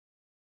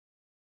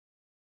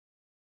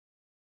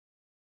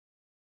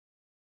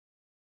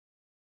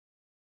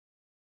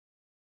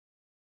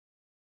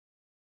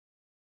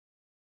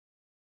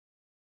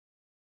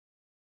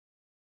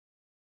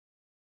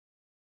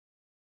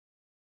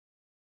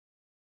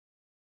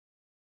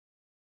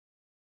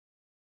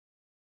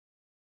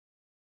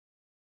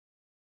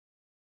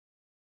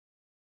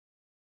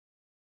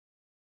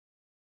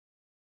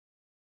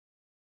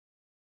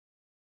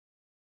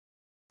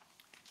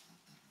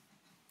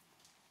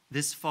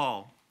This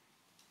fall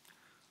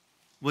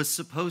was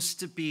supposed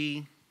to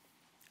be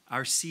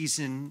our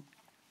season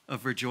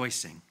of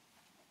rejoicing.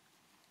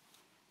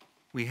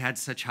 We had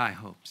such high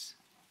hopes.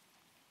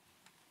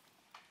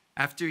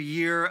 After a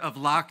year of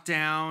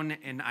lockdown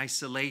and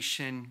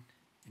isolation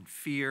and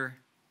fear,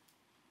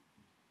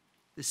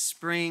 the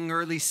spring,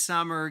 early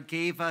summer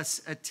gave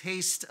us a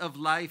taste of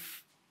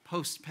life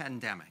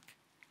post-pandemic.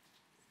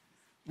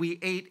 We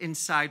ate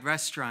inside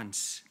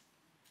restaurants.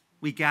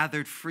 We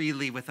gathered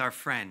freely with our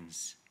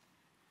friends.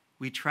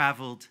 We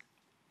traveled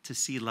to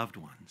see loved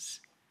ones.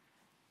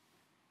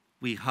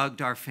 We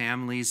hugged our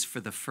families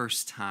for the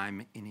first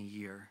time in a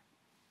year.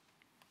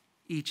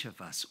 Each of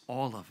us,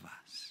 all of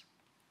us,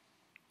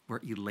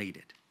 were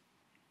elated.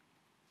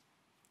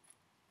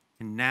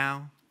 And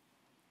now,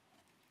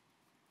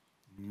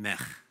 meh.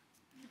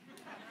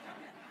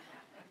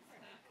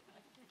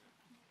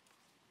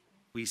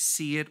 We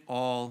see it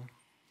all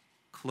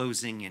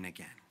closing in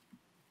again.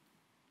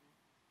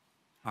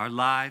 Our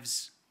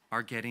lives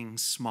are getting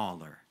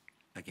smaller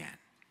again.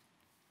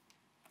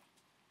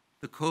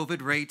 The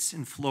COVID rates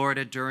in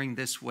Florida during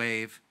this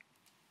wave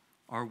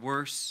are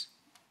worse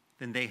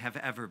than they have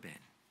ever been.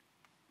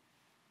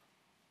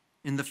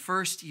 In the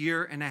first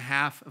year and a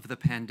half of the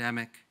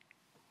pandemic,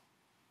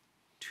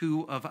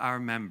 2 of our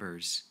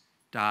members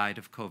died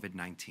of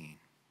COVID-19.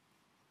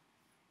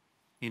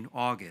 In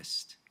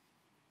August,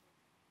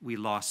 we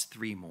lost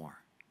 3 more.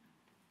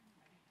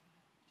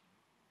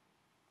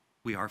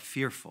 We are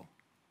fearful.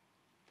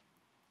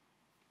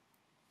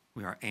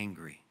 We are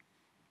angry.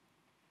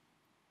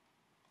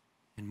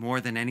 And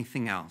more than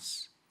anything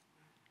else,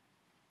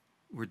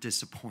 we're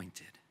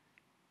disappointed.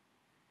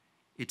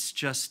 It's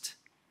just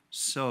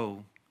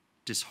so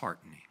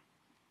disheartening.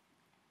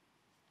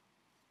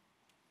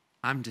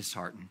 I'm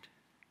disheartened.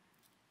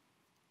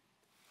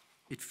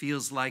 It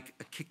feels like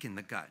a kick in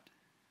the gut.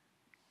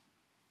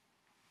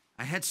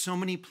 I had so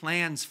many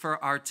plans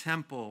for our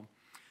temple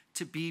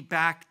to be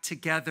back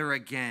together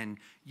again,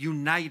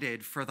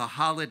 united for the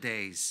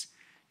holidays,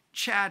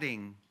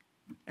 chatting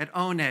at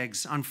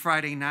Oneg's on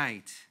Friday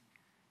night,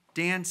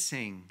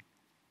 dancing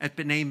at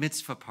B'nai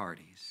Mitzvah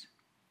parties.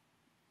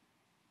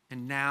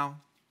 And now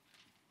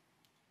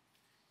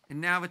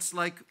it's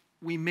like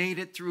we made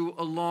it through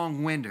a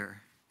long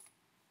winter,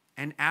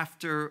 and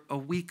after a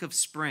week of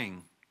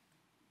spring,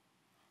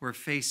 we're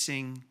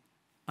facing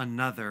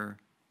another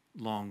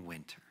long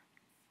winter.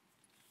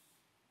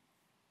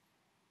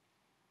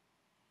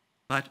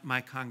 But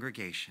my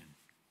congregation,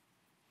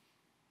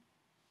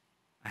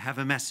 I have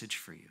a message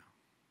for you.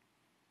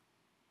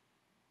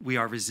 We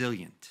are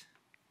resilient.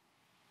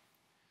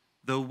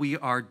 Though we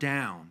are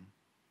down,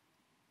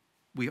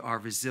 we are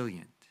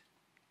resilient.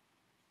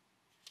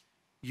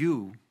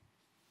 You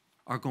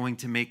are going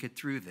to make it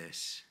through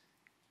this.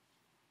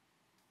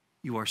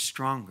 You are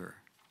stronger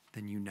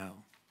than you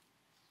know.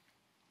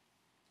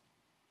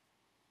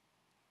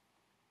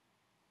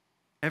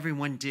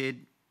 Everyone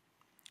did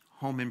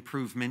home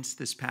improvements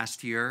this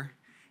past year.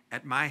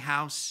 At my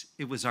house,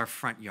 it was our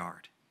front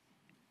yard.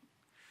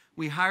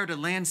 We hired a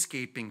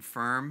landscaping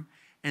firm,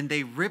 and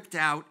they ripped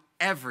out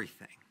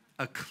everything,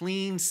 a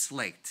clean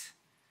slate.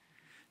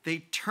 They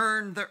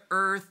turned the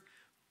earth,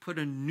 put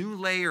a new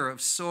layer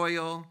of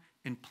soil,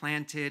 and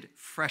planted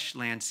fresh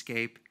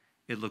landscape.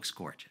 It looks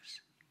gorgeous.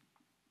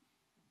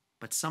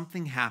 But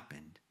something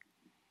happened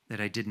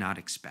that I did not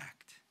expect.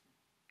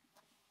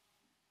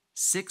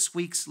 6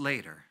 weeks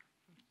later,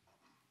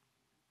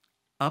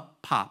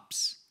 up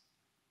pops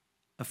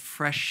a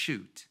fresh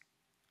shoot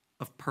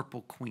of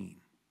purple queen.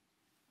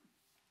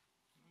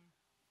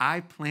 I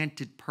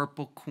planted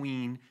purple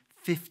queen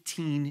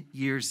 15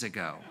 years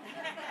ago.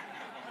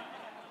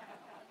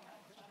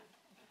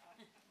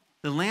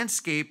 The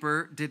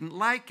landscaper didn't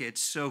like it,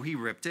 so he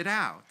ripped it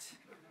out.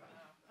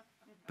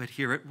 But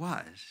here it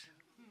was.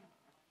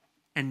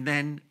 And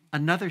then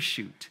another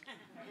shoot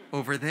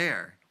over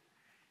there.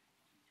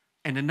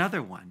 And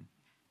another one.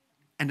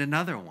 And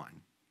another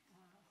one.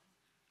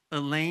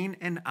 Elaine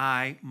and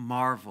I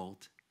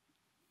marveled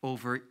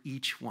over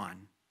each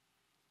one.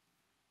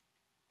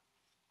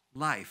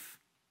 Life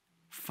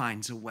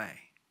finds a way.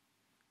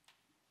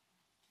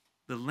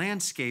 The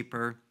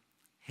landscaper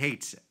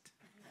hates it,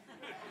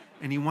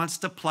 and he wants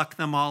to pluck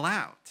them all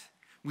out.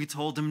 We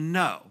told him,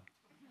 no,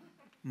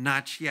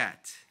 not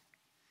yet.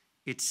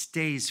 It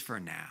stays for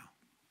now,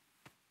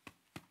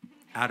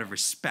 out of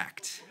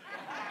respect.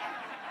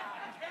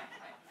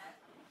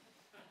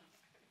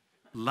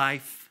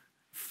 Life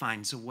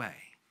finds a way.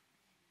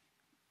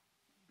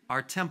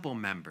 Our temple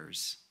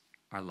members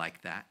are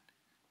like that.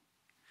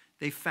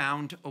 They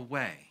found a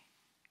way.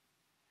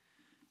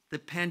 The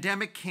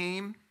pandemic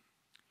came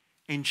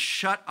and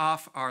shut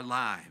off our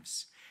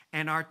lives,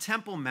 and our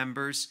temple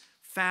members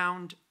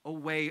found a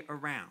way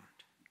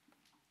around.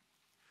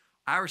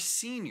 Our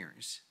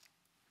seniors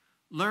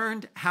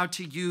learned how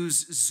to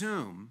use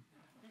Zoom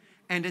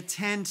and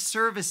attend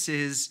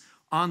services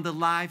on the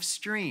live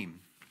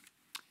stream.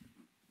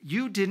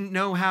 You didn't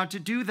know how to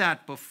do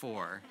that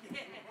before,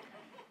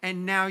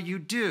 and now you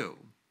do.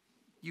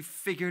 You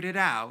figured it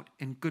out,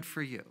 and good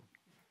for you.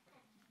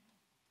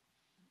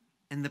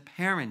 and the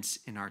parents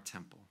in our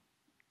temple,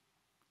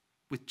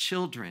 with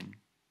children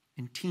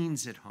and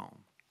teens at home.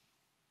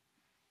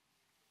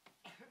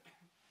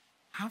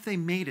 How have they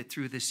made it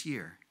through this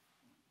year?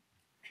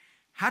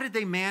 How did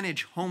they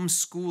manage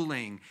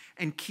homeschooling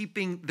and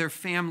keeping their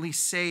family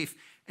safe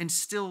and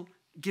still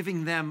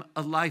giving them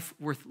a life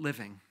worth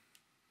living?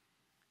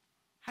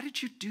 How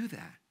did you do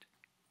that?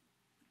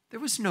 There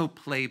was no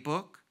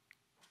playbook.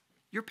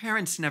 Your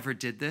parents never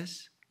did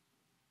this,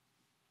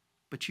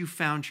 but you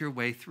found your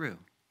way through.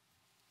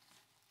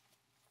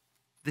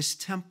 This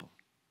temple,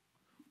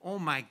 oh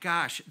my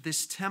gosh,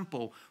 this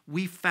temple,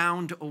 we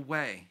found a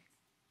way.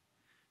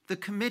 The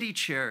committee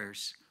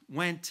chairs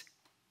went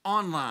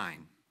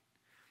online.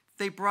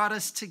 They brought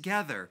us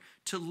together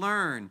to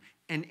learn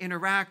and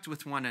interact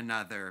with one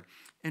another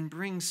and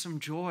bring some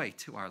joy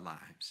to our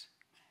lives.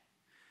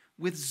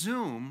 With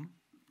Zoom,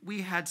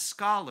 we had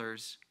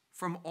scholars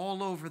from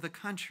all over the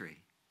country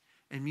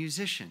and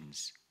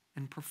musicians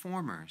and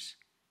performers.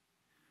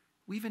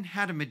 We even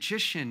had a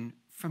magician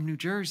from New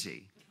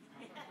Jersey.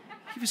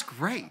 He was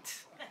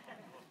great.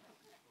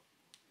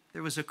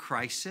 There was a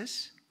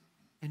crisis,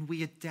 and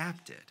we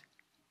adapted.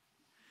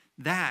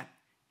 That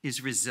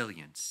is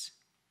resilience.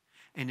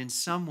 And in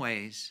some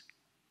ways,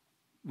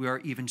 we are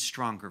even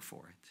stronger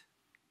for it.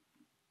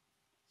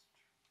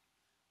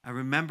 I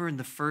remember in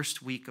the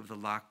first week of the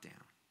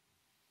lockdown,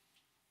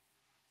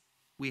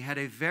 we had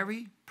a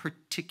very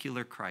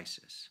particular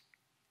crisis.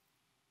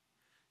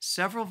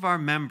 Several of our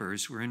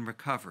members were in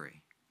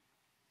recovery,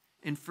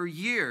 and for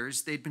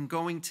years they'd been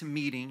going to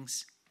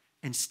meetings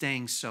and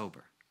staying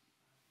sober.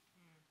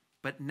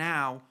 But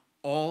now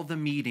all the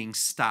meetings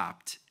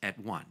stopped at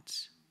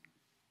once,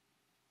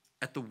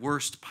 at the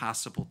worst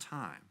possible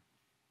time.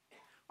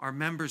 Our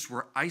members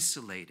were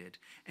isolated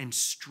and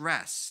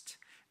stressed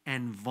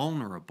and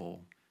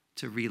vulnerable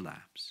to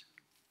relapse.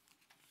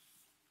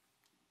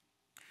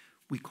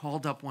 We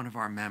called up one of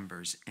our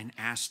members and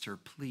asked her,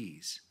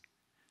 please,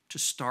 to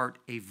start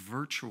a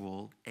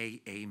virtual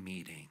AA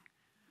meeting,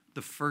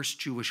 the first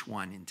Jewish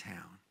one in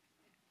town.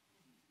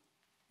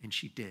 And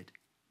she did.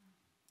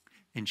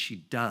 And she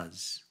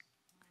does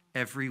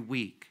every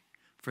week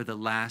for the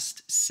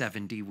last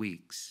 70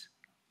 weeks.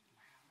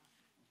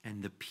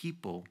 And the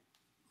people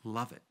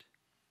love it.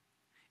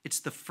 It's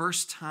the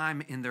first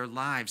time in their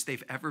lives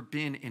they've ever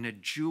been in a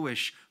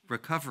Jewish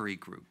recovery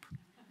group.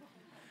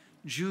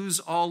 Jews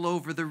all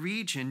over the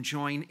region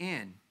join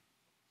in.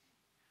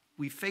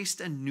 We faced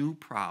a new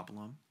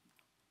problem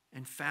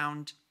and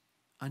found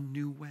a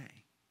new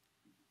way.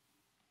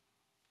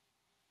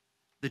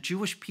 The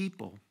Jewish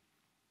people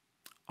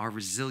are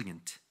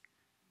resilient,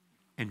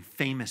 and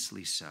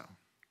famously so.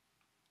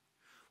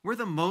 We're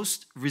the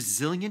most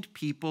resilient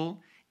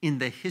people in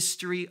the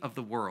history of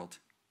the world.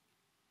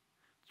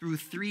 Through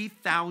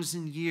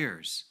 3,000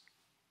 years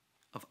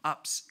of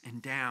ups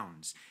and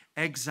downs,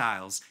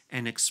 exiles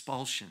and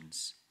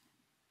expulsions,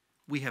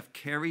 we have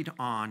carried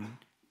on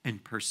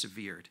and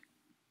persevered.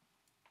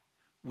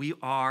 We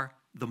are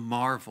the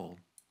marvel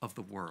of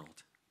the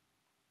world.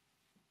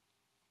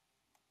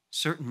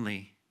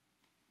 Certainly,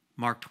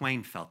 Mark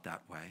Twain felt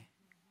that way.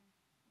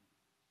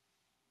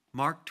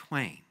 Mark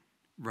Twain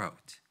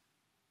wrote,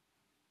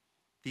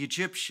 "The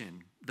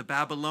Egyptian, the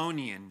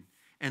Babylonian,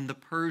 and the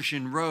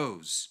Persian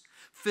rose,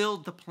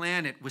 filled the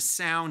planet with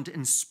sound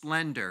and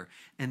splendor,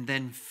 and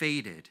then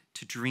faded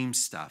to dream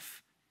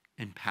stuff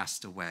and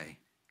passed away.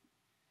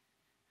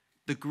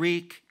 The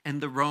Greek and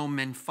the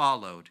Roman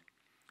followed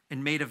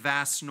and made a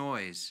vast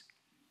noise,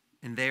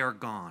 and they are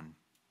gone.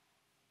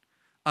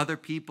 Other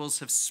peoples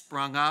have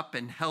sprung up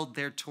and held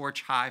their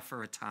torch high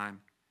for a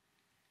time,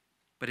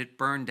 but it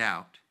burned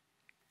out,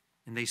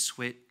 and they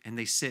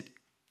sit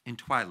in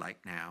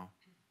twilight now,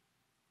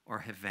 or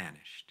have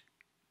vanished.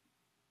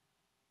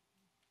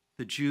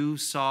 The Jew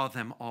saw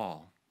them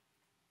all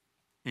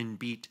and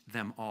beat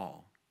them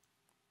all.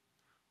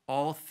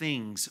 All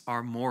things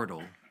are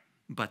mortal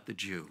but the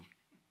Jew.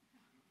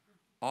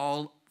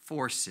 All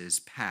forces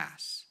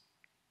pass,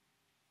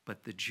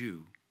 but the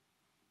Jew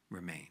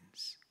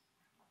remains."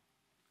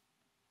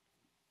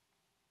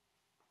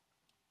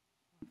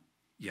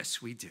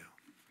 Yes, we do.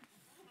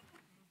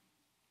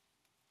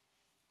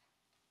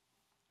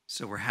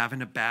 So we're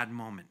having a bad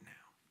moment now.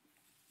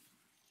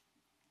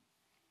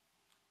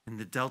 And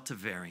the Delta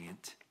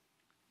variant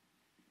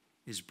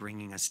is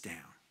bringing us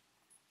down.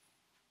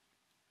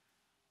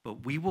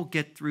 But we will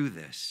get through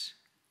this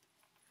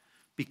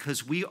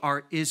because we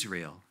are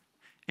Israel,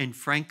 and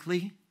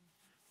frankly,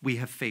 we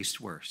have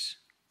faced worse.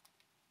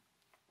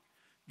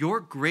 Your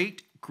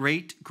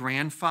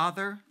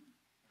great-great-grandfather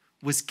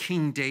was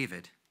King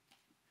David,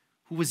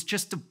 who was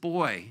just a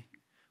boy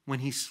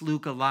when he slew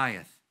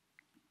Goliath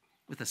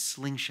with a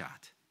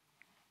slingshot.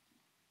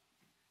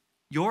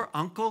 Your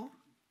uncle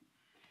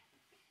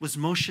was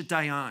Moshe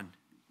Dayan,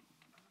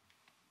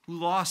 who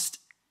lost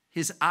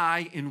his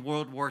eye in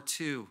World War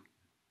II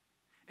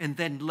and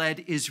then led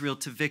Israel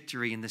to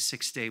victory in the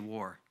Six-Day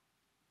War.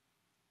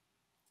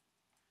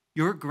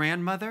 Your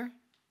grandmother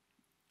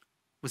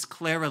was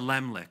Clara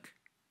Lemlich,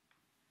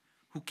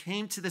 who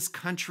came to this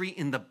country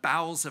in the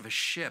bowels of a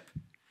ship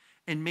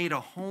and made a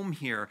home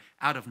here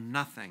out of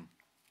nothing.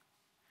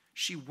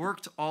 She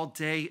worked all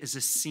day as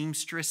a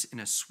seamstress in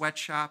a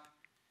sweatshop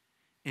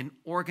and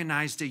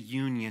organized a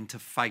union to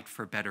fight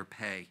for better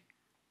pay.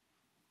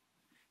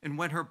 And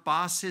when her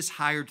bosses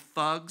hired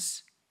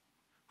thugs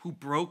who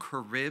broke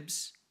her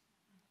ribs,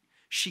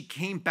 she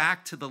came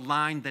back to the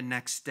line the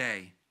next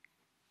day.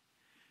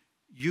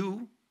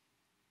 You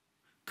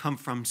come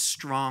from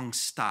strong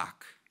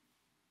stock.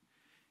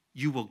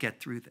 You will get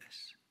through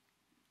this.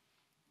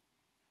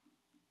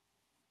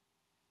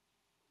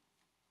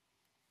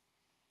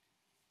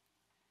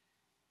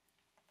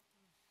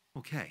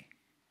 Okay,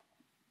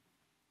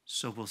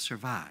 so we'll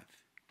survive.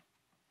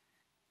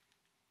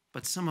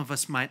 But some of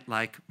us might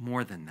like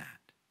more than that.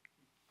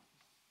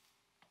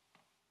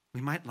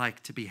 We might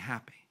like to be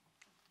happy.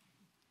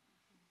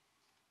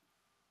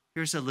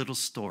 Here's a little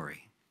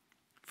story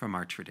from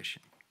our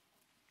tradition.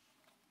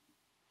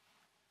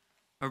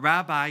 A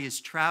rabbi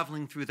is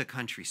traveling through the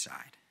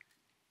countryside,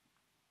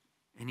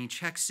 and he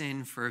checks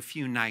in for a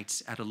few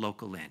nights at a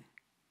local inn.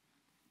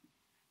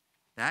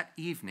 That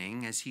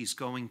evening, as he's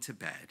going to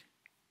bed,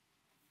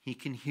 he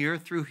can hear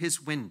through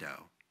his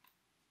window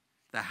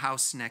the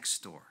house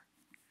next door,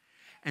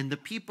 and the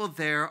people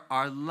there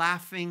are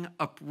laughing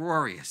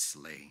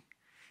uproariously,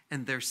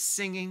 and they're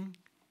singing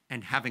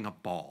and having a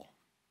ball.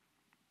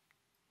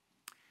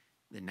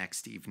 The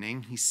next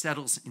evening, he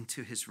settles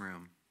into his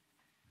room.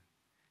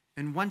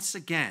 And once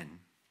again,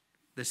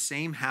 the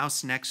same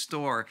house next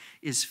door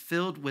is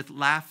filled with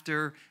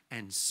laughter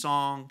and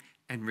song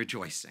and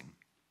rejoicing.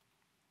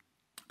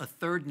 A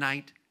third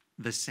night,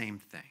 the same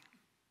thing.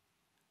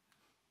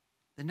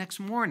 The next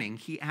morning,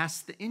 he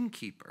asks the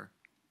innkeeper,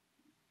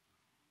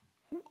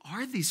 "Who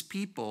are these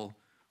people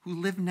who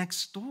live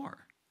next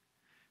door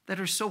that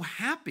are so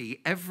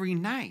happy every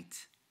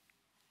night?"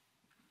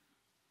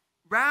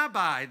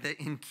 "Rabbi," the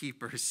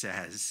innkeeper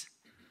says,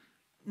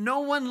 "no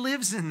one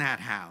lives in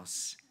that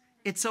house.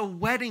 It's a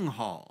wedding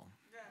hall."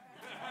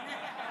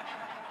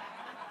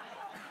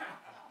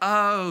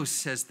 "Oh,"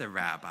 says the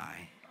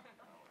rabbi,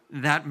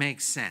 "that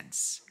makes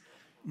sense.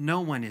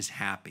 No one is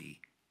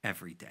happy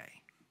every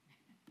day."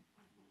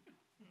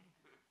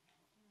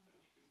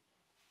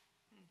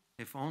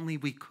 If only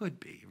we could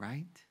be,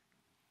 right?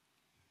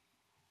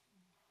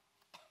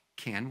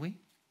 Can we?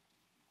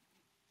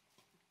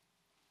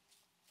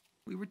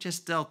 We were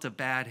just dealt a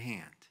bad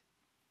hand.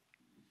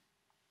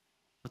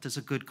 What does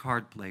a good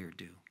card player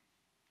do?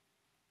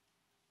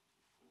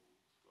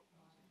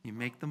 You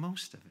make the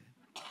most of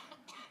it.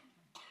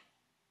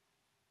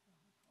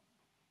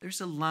 There's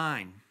a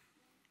line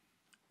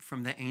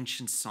from the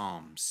ancient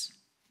Psalms,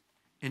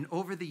 and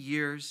over the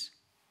years,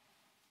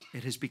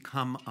 it has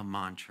become a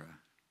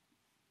mantra.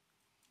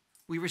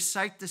 We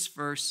recite this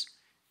verse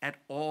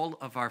at all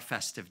of our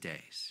festive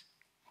days.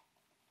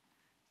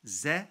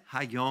 Ze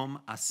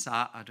hayom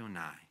asa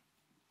Adonai,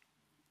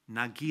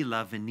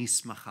 nagila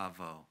v'nismacha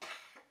bo.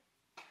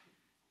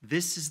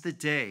 This is the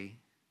day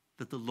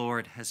that the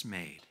Lord has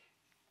made.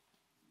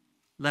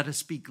 Let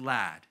us be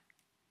glad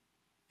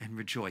and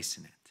rejoice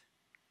in it.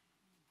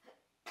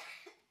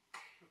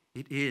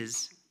 It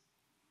is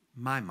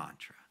my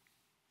mantra.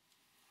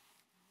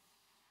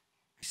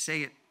 I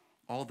say it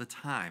all the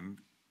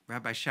time.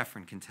 Rabbi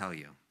Sheffrin can tell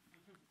you.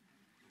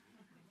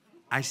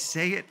 I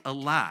say it a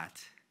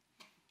lot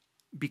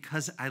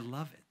because I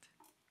love it.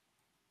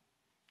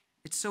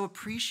 It's so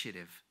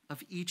appreciative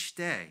of each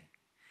day.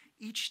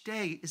 Each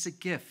day is a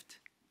gift,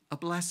 a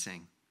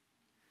blessing.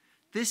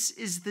 This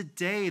is the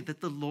day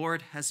that the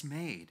Lord has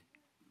made.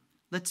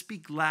 Let's be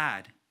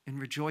glad and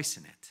rejoice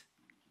in it.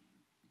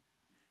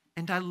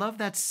 And I love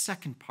that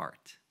second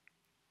part.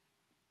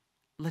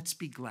 Let's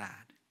be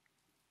glad.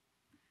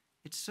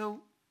 It's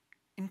so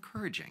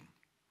encouraging.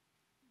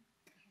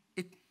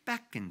 It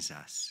beckons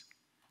us.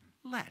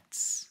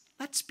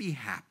 Let's be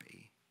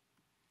happy.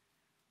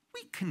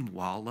 We can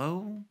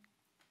wallow,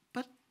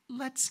 but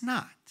let's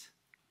not.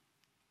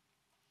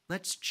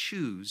 Let's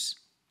choose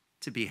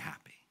to be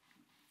happy.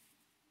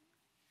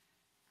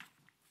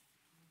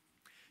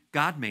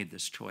 God made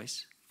this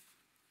choice.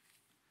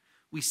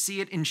 We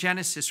see it in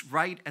Genesis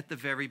right at the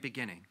very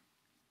beginning.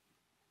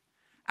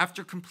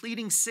 After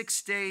completing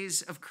 6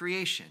 days of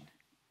creation,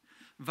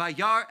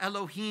 Vayar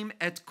Elohim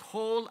et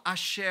kol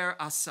asher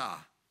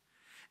asa,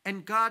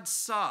 and God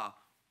saw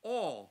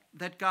all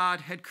that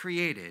God had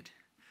created.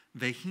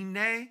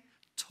 Vehine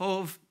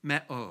tov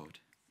me'od,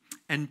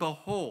 and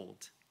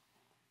behold,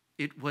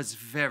 it was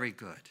very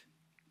good.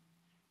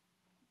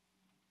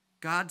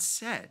 God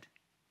said,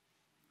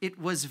 it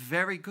was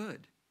very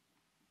good.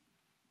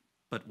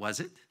 But was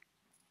it?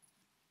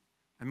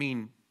 I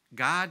mean,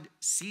 God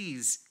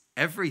sees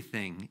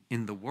everything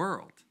in the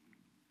world.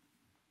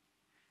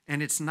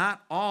 And it's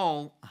not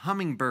all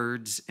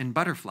hummingbirds and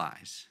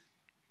butterflies.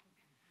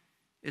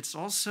 It's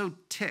also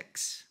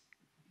ticks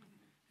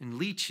and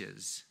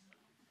leeches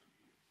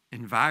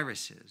and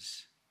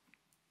viruses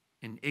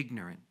and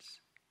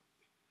ignorance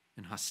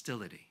and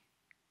hostility.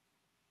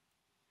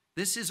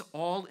 This is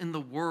all in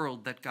the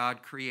world that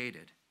God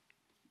created.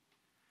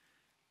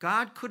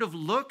 God could have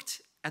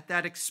looked at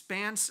that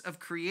expanse of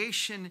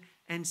creation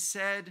and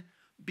said,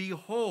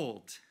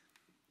 "Behold,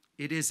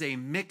 it is a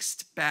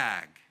mixed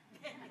bag."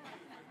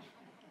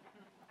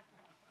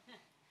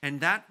 And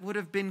that would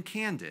have been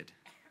candid,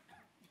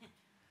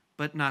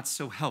 but not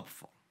so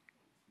helpful.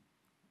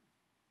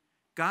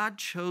 God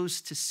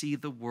chose to see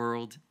the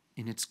world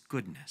in its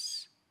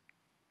goodness.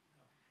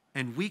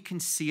 And we can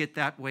see it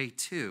that way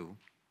too,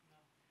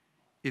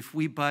 if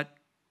we but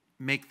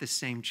make the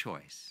same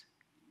choice.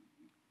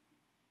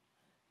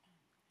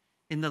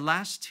 In the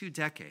last 2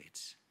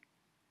 decades,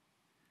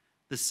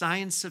 the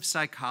science of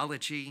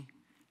psychology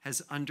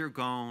has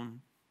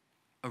undergone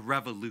a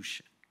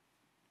revolution.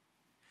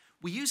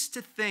 We used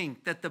to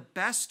think that the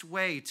best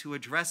way to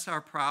address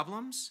our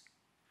problems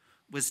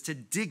was to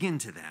dig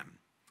into them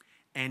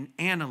and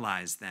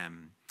analyze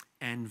them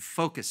and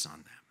focus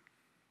on them.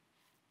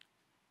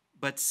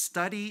 But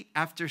study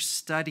after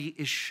study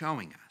is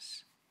showing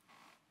us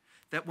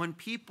that when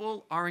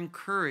people are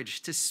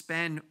encouraged to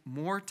spend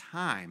more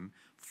time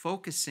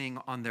focusing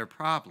on their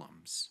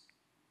problems,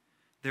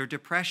 their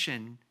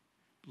depression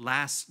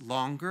lasts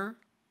longer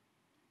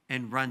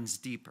and runs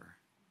deeper.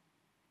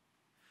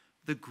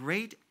 The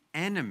great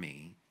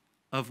enemy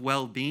of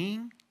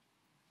well-being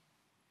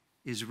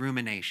is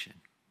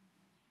rumination.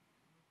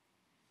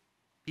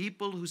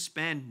 People who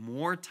spend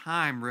more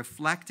time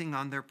reflecting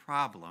on their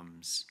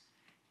problems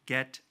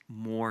get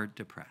more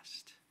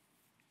depressed.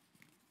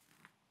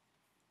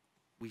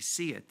 We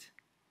see it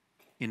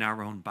in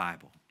our own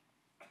Bible.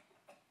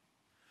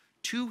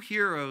 2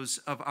 heroes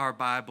of our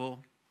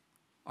Bible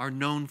are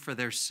known for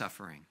their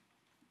suffering,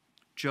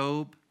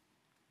 Job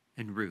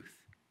and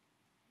Ruth.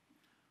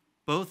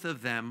 Both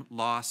of them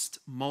lost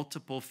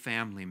multiple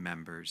family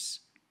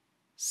members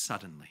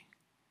suddenly.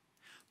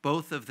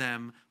 Both of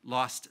them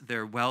lost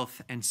their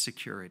wealth and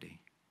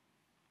security.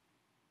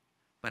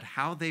 But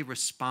how they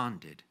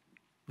responded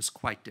was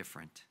quite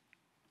different.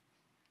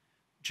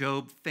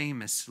 Job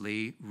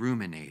famously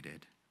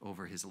ruminated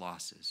over his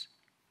losses.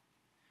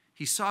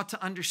 He sought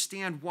to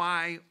understand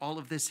why all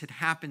of this had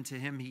happened to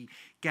him. He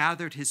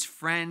gathered his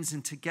friends,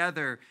 and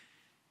together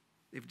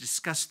they've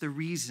discussed the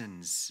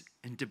reasons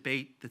and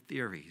debate the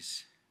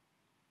theories.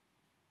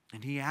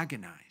 And he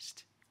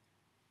agonized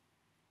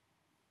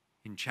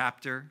in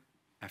chapter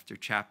after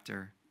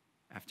chapter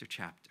after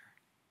chapter.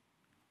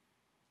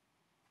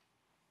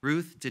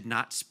 Ruth did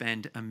not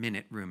spend a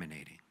minute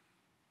ruminating.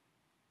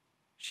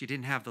 She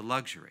didn't have the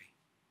luxury.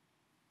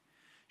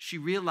 She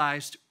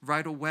realized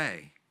right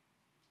away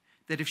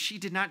that if she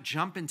did not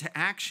jump into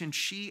action,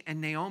 she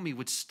and Naomi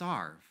would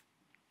starve.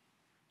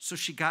 So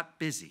she got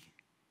busy,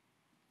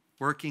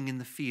 working in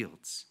the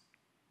fields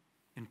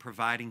and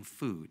providing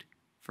food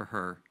for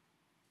her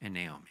and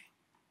Naomi.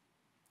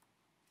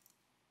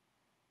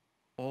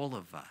 All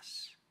of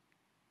us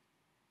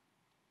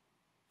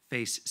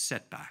face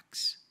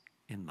setbacks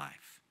in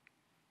life.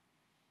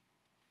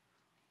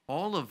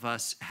 All of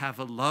us have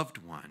a loved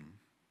one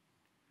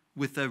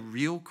with a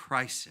real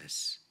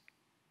crisis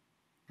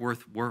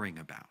worth worrying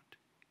about.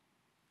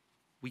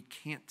 We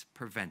can't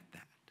prevent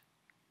that.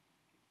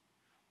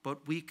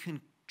 But we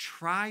can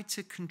try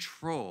to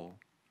control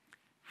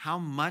how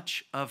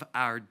much of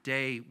our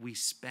day we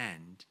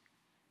spend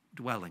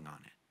dwelling on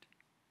it.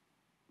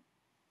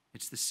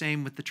 It's the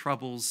same with the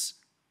troubles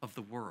of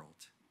the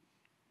world.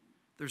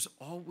 There's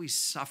always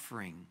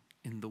suffering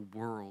in the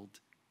world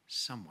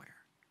somewhere.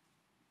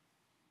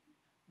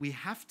 We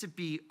have to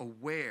be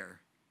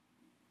aware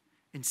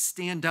and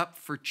stand up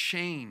for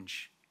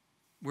change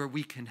where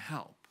we can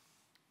help,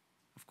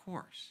 of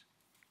course.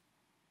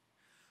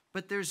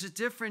 But there's a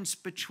difference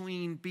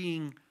between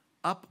being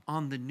up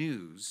on the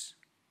news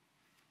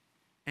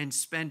and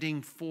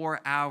spending 4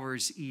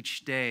 hours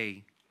each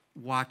day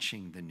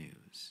watching the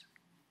news.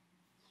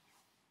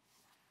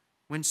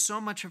 When so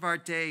much of our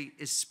day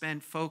is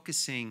spent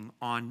focusing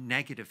on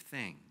negative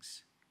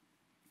things,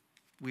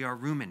 we are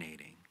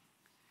ruminating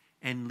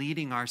and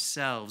leading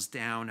ourselves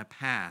down a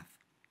path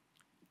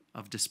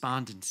of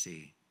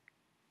despondency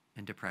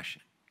and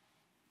depression.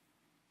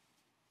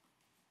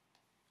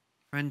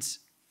 Friends,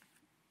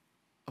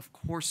 of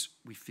course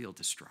we feel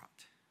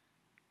distraught.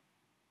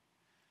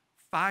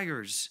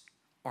 Fires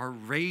are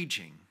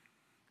raging.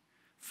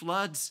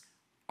 Floods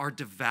are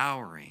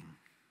devouring.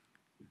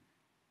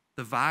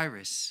 The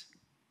virus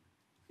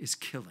is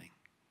killing.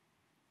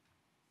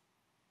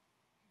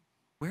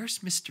 Where's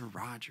Mr.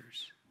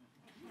 Rogers?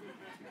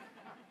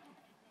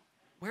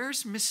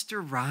 Where's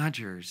Mr.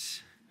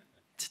 Rogers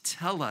to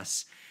tell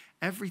us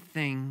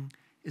everything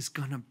is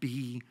going to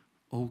be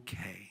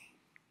okay?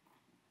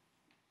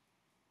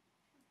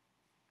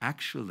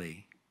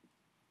 Actually,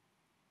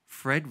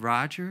 Fred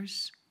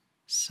Rogers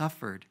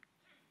suffered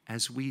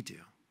as we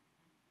do.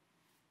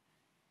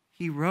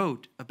 He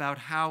wrote about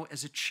how,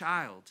 as a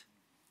child,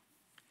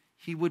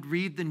 he would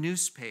read the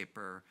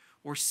newspaper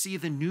or see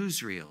the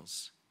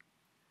newsreels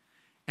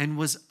and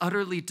was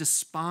utterly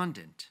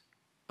despondent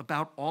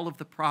about all of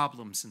the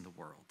problems in the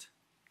world.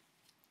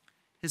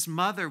 His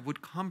mother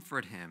would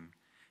comfort him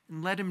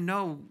and let him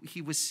know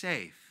he was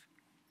safe.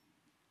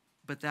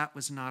 but that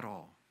was not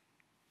all.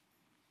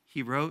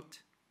 He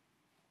wrote,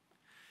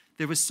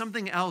 "There was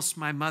something else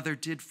my mother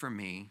did for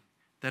me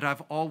that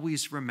I've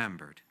always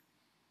remembered.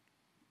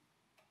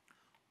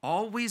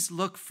 Always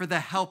look for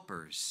the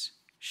helpers,"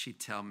 she'd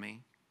tell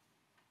me.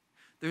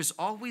 "There's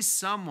always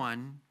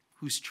someone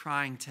who's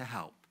trying to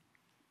help."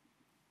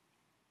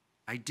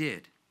 I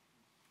did.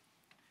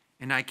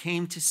 And I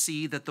came to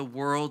see that the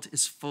world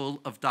is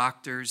full of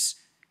doctors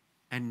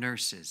and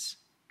nurses,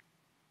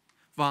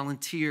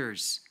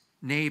 volunteers,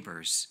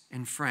 neighbors,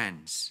 and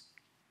friends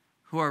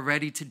who are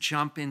ready to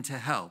jump in to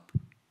help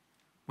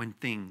when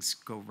things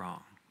go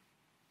wrong.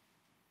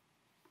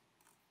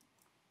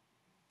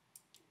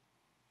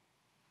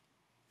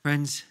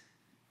 Friends,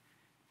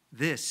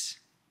 this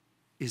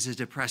is a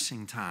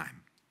depressing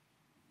time,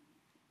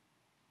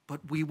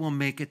 but we will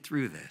make it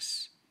through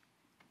this.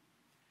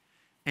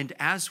 And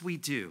as we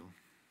do,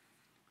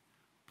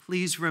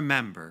 please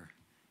remember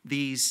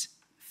these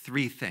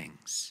 3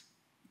 things.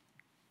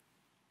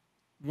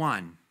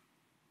 1,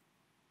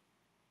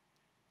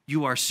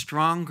 you are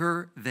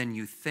stronger than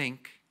you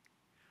think.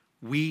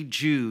 We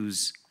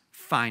Jews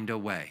find a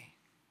way.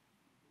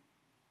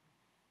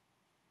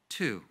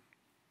 2,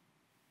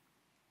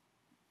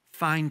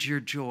 find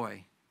your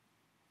joy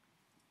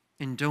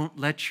and don't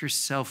let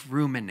yourself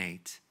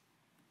ruminate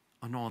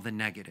on all the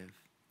negative.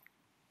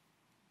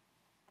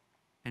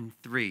 And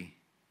 3,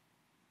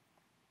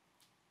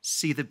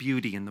 see the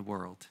beauty in the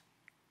world.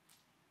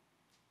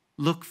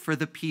 Look for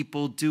the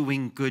people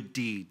doing good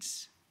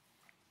deeds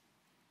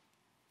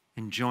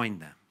and join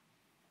them.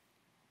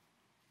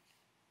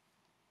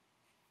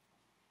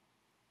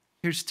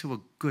 Here's to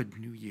a good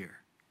new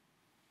year.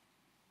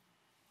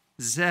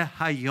 Ze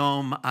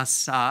hayom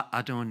asa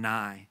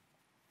Adonai.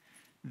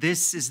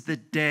 This is the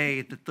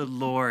day that the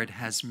Lord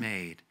has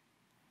made.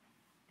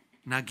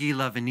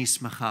 Nagila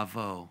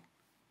v'nismachavo.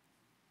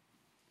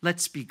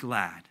 Let's be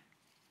glad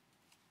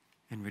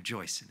and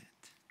rejoice in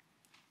it.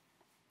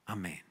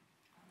 Amen.